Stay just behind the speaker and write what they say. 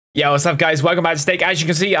Yo, what's up guys? Welcome back to Steak. As you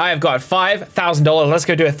can see, I have got $5,000. Let's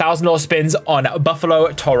go do $1,000 spins on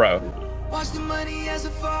Buffalo Toro. Watch the money as it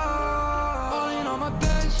fall, all in on my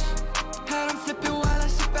bench. Had them flipping while I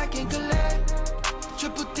sit back and collect.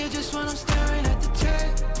 Triple digits when I'm staring at the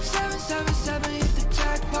check. 777 hit the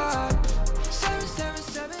jackpot. 777.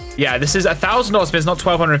 Yeah, this is $1,000 spins, not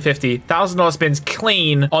 $1,250. $1,000 spins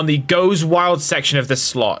clean on the Goes Wild section of this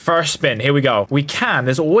slot. First spin, here we go.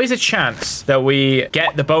 There's always a chance that we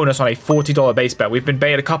get the bonus on a $40 base bet. We've been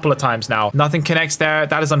baited a couple of times now. Nothing connects there.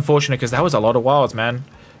 That is unfortunate because that was a lot of wilds, man.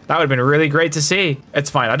 That would have been really great to see. It's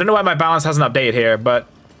fine. I don't know why my balance hasn't updated here, but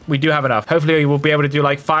we do have enough. Hopefully we'll be able to do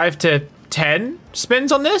like 5 to 10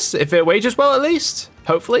 spins on this, if it wages well at least.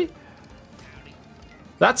 Hopefully.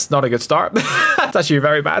 That's not a good start. That's actually a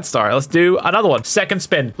very bad start. Let's do another one. Second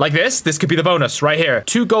spin. Like this. This could be the bonus right here.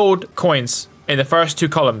 2 gold coins in the first 2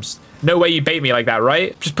 columns. No way you bait me like that,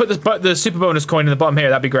 right? Just put the super bonus coin in the bottom here.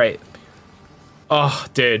 That'd be great. Oh,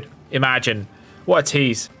 dude. Imagine. What a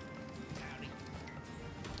tease.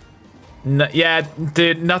 Yeah,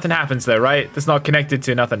 dude, nothing happens there, right? It's not connected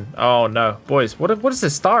to nothing. Oh, no. Boys, what is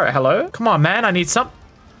this start? Hello? Come on, man. I need something.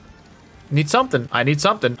 I need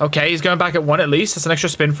something. Okay, he's going back at 1 at least. That's an extra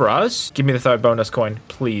spin for us. Give me the 3rd bonus coin,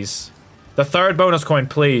 please. The 3rd bonus coin,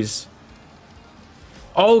 please.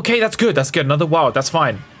 Okay, that's good. That's good. Another wild. That's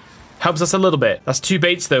fine. Helps us a little bit. That's 2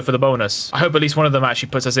 baits, though, for the bonus. I hope at least one of them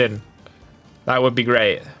actually puts us in. That would be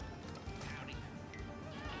great.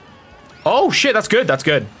 Oh, shit. That's good. That's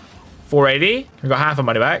good. 480. We got half our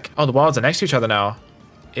money back. Oh, the wilds are next to each other now.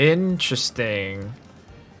 Interesting.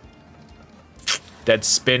 Dead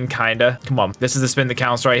spin, kinda. Come on. This is the spin that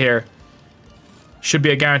counts right here. Should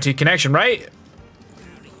be a guaranteed connection, right?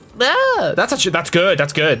 Ah, that's good.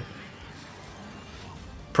 That's good.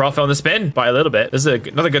 Profit on the spin by a little bit. This is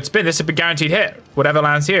another good spin. This is a guaranteed hit. Whatever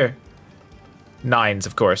lands here. 9s,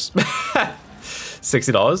 of course.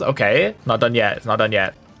 $60. Okay. Not done yet. It's not done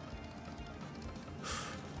yet.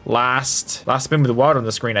 Last spin with the water on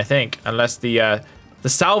the screen, I think. Unless the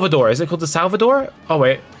Salvador. Is it called the Salvador? Oh,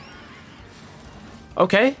 wait.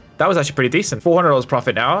 Okay. That was actually pretty decent. $400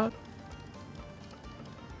 profit now.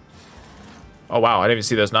 Oh, wow. I didn't even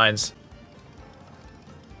see those 9s.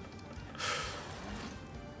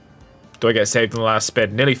 Do I get saved in the last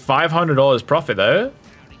spin? Nearly $500 profit, though.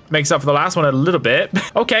 Makes up for the last one a little bit.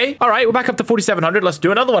 Okay. All right. We're back up to 4,700. Let's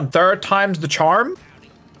do another one. 3rd time's the charm.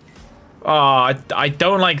 Oh, I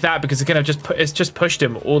don't like that because it's just pushed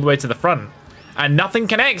him all the way to the front. And nothing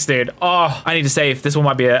connects, dude. Oh, I need to save. This one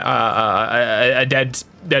might be a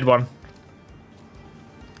dead one.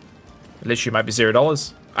 Literally might be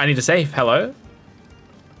 $0. I need to save. Hello?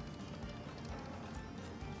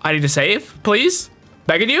 I need to save, please?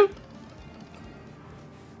 Begging you?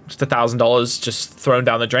 Just $1,000 just thrown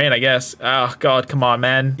down the drain, I guess. Oh, God, come on,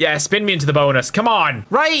 man. Yeah, spin me into the bonus. Come on.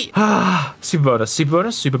 Right? Super bonus, super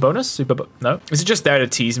bonus, super bonus, no? Is it just there to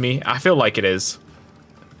tease me? I feel like it is.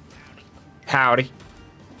 Howdy.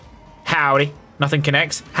 Howdy. Nothing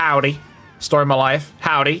connects. Howdy. Story of my life.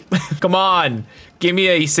 Howdy. Come on. Give me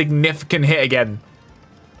a significant hit again.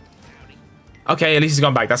 Okay, at least he's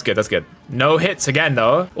gone back. That's good. That's good. No hits again,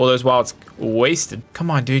 though. All those wilds wasted.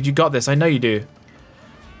 Come on, dude. You got this. I know you do.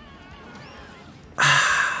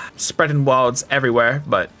 Spreading wilds everywhere,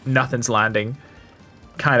 but nothing's landing.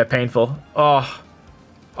 Kind of painful. Oh.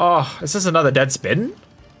 Oh, is this another dead spin?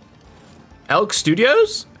 Elk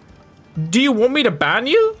Studios? Do you want me to ban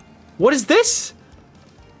you? What is this?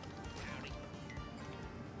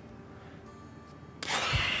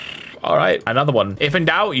 All right, another one. If in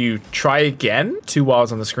doubt, you try again. 2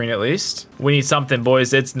 wilds on the screen at least. We need something,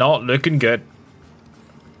 boys. It's not looking good.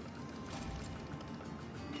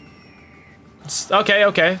 Okay,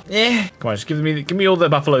 okay. Yeah. Come on, just give me all the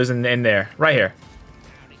buffaloes in there. Right here.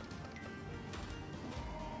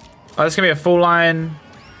 Oh, this is gonna be a full line.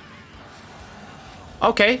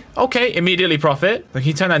 Okay, okay. Immediately profit. Can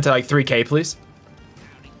you turn that into like 3K, please?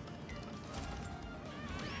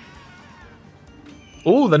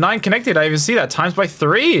 Oh, the 9 connected. I even see that. Times by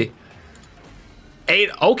 3. 8.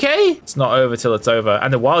 Okay. It's not over till it's over.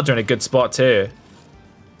 And the wilds are in a good spot too.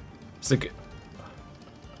 It's a good...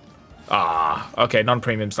 Ah, okay.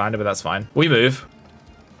 Non-premium standard, but that's fine. We move.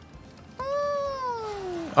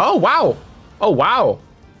 Oh, wow. Oh, wow.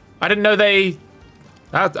 I didn't know they...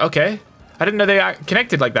 okay. I didn't know they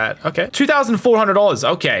connected like that. Okay. $2,400.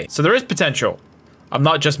 Okay. So there is potential. I'm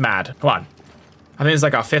not just mad. Come on. I think it's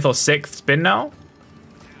like our 5th or 6th spin now.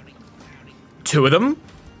 2 of them?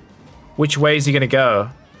 Which way is he going to go?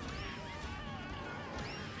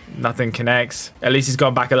 Nothing connects. At least he's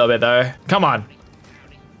gone back a little bit though. Come on.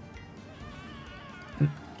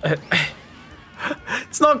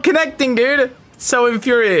 It's not connecting, dude. It's so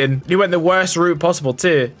infuriating. You went the worst route possible,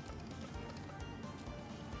 too.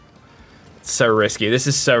 It's so risky. This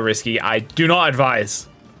is so risky. I do not advise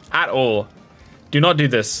at all. Do not do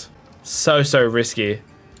this. So risky.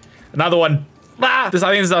 Another one. Ah! I think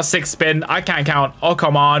this is our 6th spin. I can't count. Oh,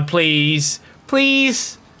 come on. Please.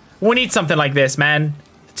 Please. We need something like this, man.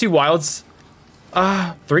 2 wilds.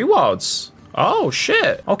 3 wilds. Oh,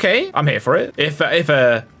 shit. Okay. I'm here for it. If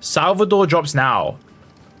a Salvador drops now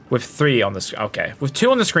with 3 on the screen. Okay. With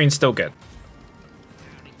 2 on the screen, still good.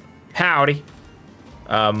 Howdy.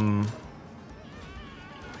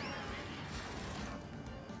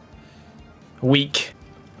 Weak.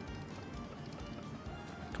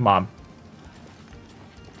 Come on.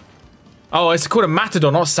 Oh, it's called a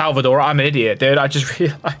Matador, not Salvador. I'm an idiot, dude. I just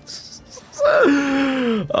realized.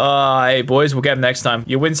 Hey, boys, we'll get him next time.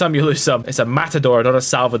 You win some, you lose some. It's a Matador, not a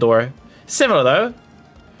Salvador. Similar, though.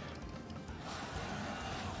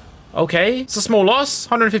 Okay, it's a small loss.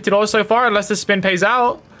 $150 so far, unless this spin pays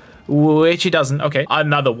out. Which it doesn't. Okay,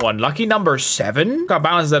 another one. Lucky number 7. Got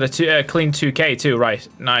balances at a clean 2K, too. Right,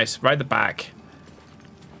 nice. Right at the back.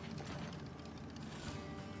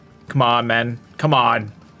 Come on, man. Come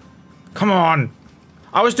on. Come on.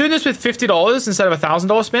 I was doing this with $50 instead of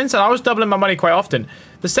 $1,000 spins, and I was doubling my money quite often.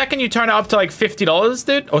 The second you turn it up to like $50,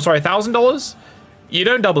 dude, oh sorry, $1,000, you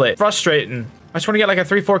don't double it. Frustrating. I just want to get like a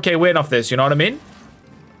 3-4K win off this, you know what I mean?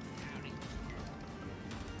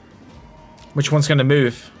 Which one's gonna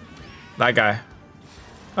move? That guy.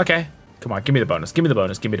 Okay. Come on, give me the bonus. Give me the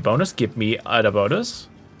bonus. Give me the bonus. Give me the bonus.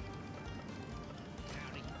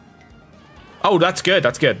 Oh, that's good.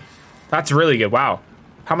 That's good. That's really good. Wow.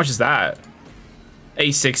 How much is that?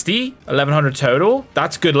 860, 1100 total.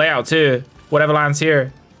 That's good layout too. Whatever lands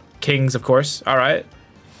here. Kings, of course. All right.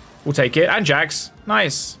 We'll take it. And jacks.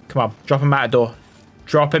 Nice. Come on. Drop him at a door.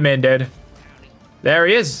 Drop him in, dude. There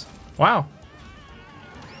he is. Wow.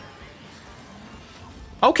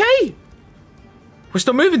 Okay. We're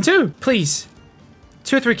still moving too. Please.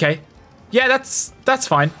 2 or 3K. Yeah, that's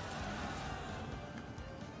fine.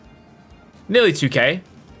 Nearly 2K.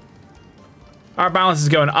 Our balance is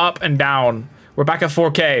going up and down. We're back at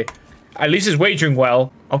 4K. At least it's wagering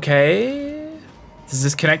well. Okay. Does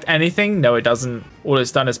this connect anything? No, it doesn't. All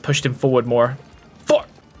it's done is pushed him forward more. 4.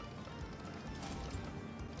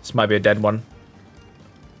 This might be a dead one.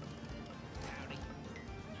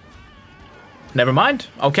 Never mind.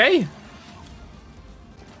 Okay.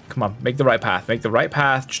 Come on, make the right path. Make the right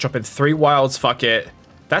path. Just drop in 3 wilds. Fuck it.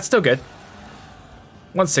 That's still good.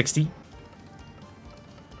 160.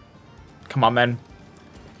 Come on, man.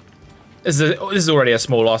 This is already a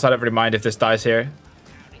small loss. I don't really mind if this dies here.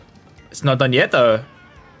 It's not done yet, though.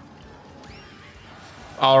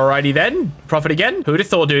 Alrighty then. Profit again. Who'd have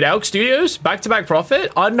thought, dude? Elk Studios? Back-to-back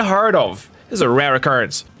profit? Unheard of. This is a rare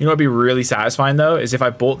occurrence. You know what'd be really satisfying, though? Is if I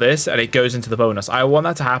bought this and it goes into the bonus. I want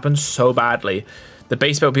that to happen so badly. The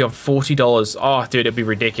base bet would be on $40. Oh, dude, it'd be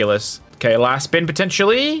ridiculous. Okay, last spin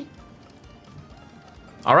potentially.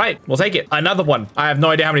 All right, we'll take it. Another one. I have no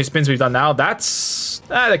idea how many spins we've done now. That's...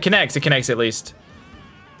 that connects. It connects at least.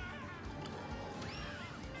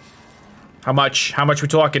 How much? How much we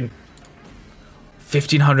talking?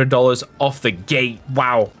 $1,500 off the gate.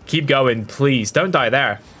 Wow. Keep going, please. Don't die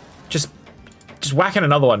there. Just whacking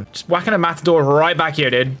another one. Just whacking a Matador right back here,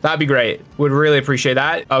 dude. That'd be great. Would really appreciate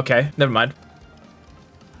that. Okay, never mind.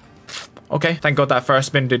 Okay, thank God that first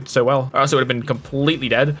spin did so well. Or else it would have been completely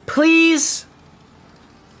dead. Please.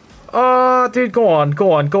 Oh, dude, go on.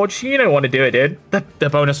 Just, you don't want to do it, dude. The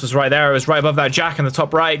bonus was right there. It was right above that jack in the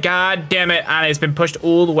top right. God damn it. And it's been pushed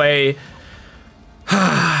all the way.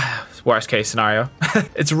 Worst case scenario.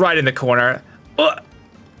 It's right in the corner.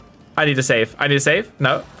 I need to save.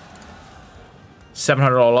 No.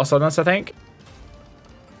 $700 loss on this, I think.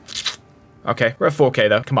 Okay, we're at 4K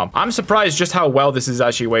though. Come on. I'm surprised just how well this is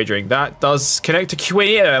actually wagering. That does connect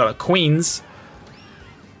to Queens.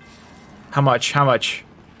 How much?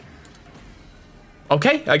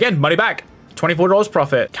 Okay, again, money back. $24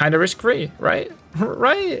 profit. Kind of risk-free, right?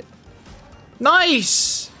 Right.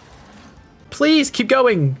 Nice. Please keep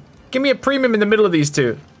going. Give me a premium in the middle of these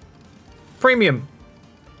two. Premium.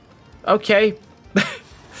 Okay.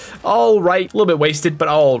 All right. A little bit wasted, but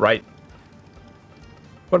all right.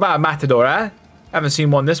 What about a Matador, eh? Haven't seen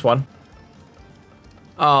one this one.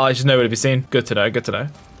 Oh, there's nowhere to be seen. Good to know, good to know.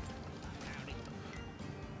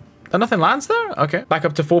 Oh, nothing lands there? Okay. Back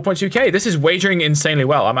up to 4.2K. This is wagering insanely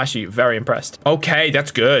well. I'm actually very impressed. Okay,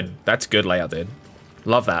 that's good. That's good layout, dude.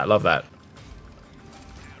 Love that, love that.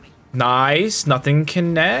 Nice. Nothing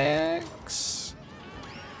connects.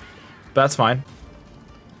 But that's fine.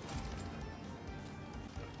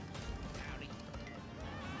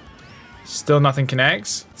 Still nothing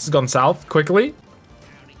connects. This has gone south quickly.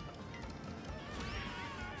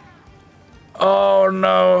 Oh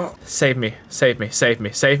no. Save me, save me, save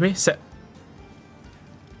me, save me.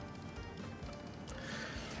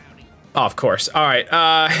 Oh, of course. All right.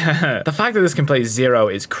 The fact that this can play 0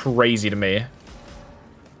 is crazy to me.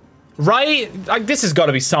 Right? Like, this has got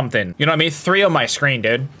to be something. You know what I mean? 3 on my screen,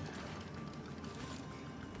 dude.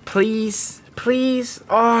 Please. Please.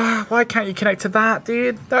 Oh, why can't you connect to that,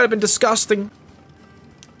 dude? That would have been disgusting.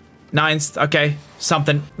 9s. Okay.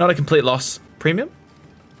 Something. Not a complete loss. Premium?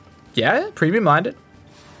 Yeah, premium minded.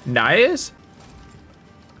 Nice.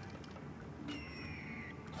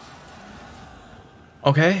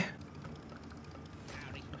 Okay.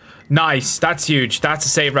 Nice. That's huge. That's a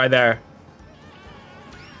save right there.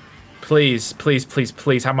 Please, please, please,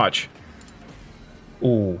 please. How much?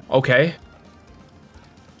 Ooh, okay.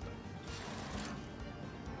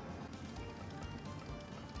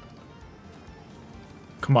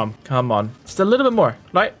 Come on, come on. Just a little bit more,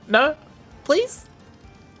 right? No? Please?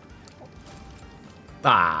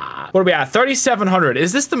 Ah. What are we at? 3,700.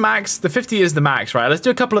 Is this the max? The 50 is the max, right? Let's do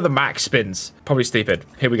a couple of the max spins. Probably stupid.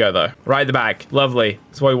 Here we go, though. Right at the back. Lovely.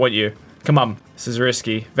 That's why we want you. Come on. This is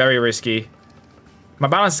risky. Very risky. My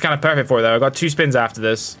balance is kind of perfect for it, though. I've got 2 spins after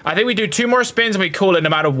this. I think we do 2 more spins and we call it no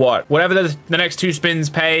matter what. Whatever the next 2 spins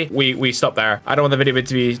pay, we stop there. I don't want the video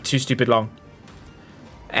to be too stupid long.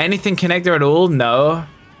 Anything connector at all? No.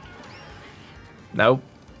 Nope.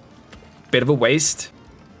 Bit of a waste.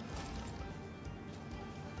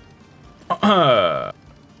 Oh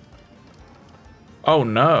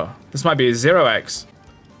no. This might be a 0x.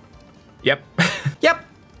 Yep. Yep.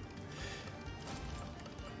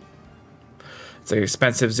 It's an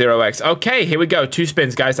expensive 0x. Okay, here we go. 2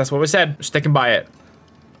 spins, guys. That's what we said. Sticking by it.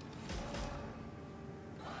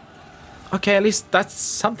 Okay, at least that's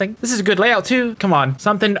something. This is a good layout too. Come on.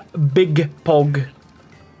 Something big pog.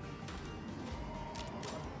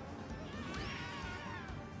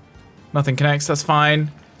 Nothing connects. That's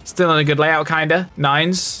fine. Still in a good layout, kinda.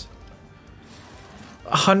 9s.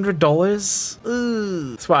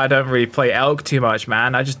 $100? That's why I don't really play Elk too much,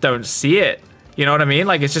 man. I just don't see it. You know what I mean?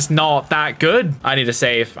 Like, it's just not that good. I need to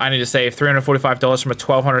save. I need to save. $345 from a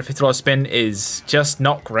 $1,250 spin is just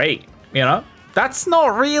not great, you know? That's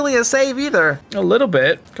not really a save either. A little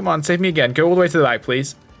bit. Come on, save me again. Go all the way to the back,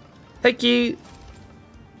 please. Thank you.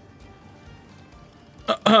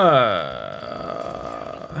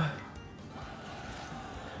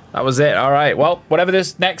 That was it. All right. Well, whatever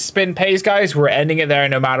this next spin pays, guys, we're ending it there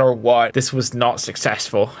no matter what. This was not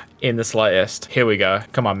successful in the slightest. Here we go.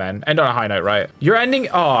 Come on, man. End on a high note, right? You're ending...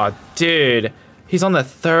 Oh, dude. He's on the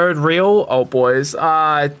 3rd reel. Oh, boys.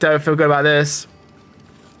 I don't feel good about this.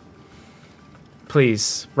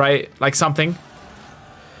 Please. Right? Like something.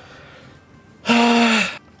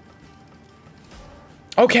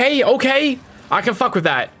 Okay. Okay. I can fuck with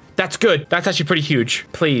that. That's good. That's actually pretty huge.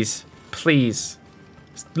 Please. Please.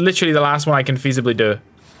 It's literally the last one I can feasibly do.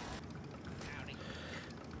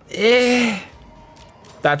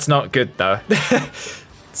 That's not good though.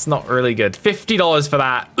 It's not really good. $50 for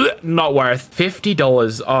that. Not worth.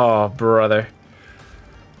 $50. Oh, brother.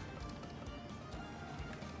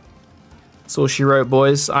 That's all she wrote,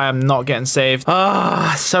 boys. I am not getting saved.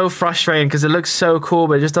 Ah, so frustrating because it looks so cool,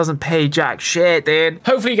 but it just doesn't pay jack shit, dude.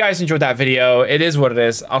 Hopefully you guys enjoyed that video. It is what it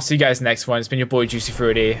is. I'll see you guys next one. It's been your boy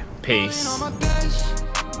JuicyFruityyy. Peace.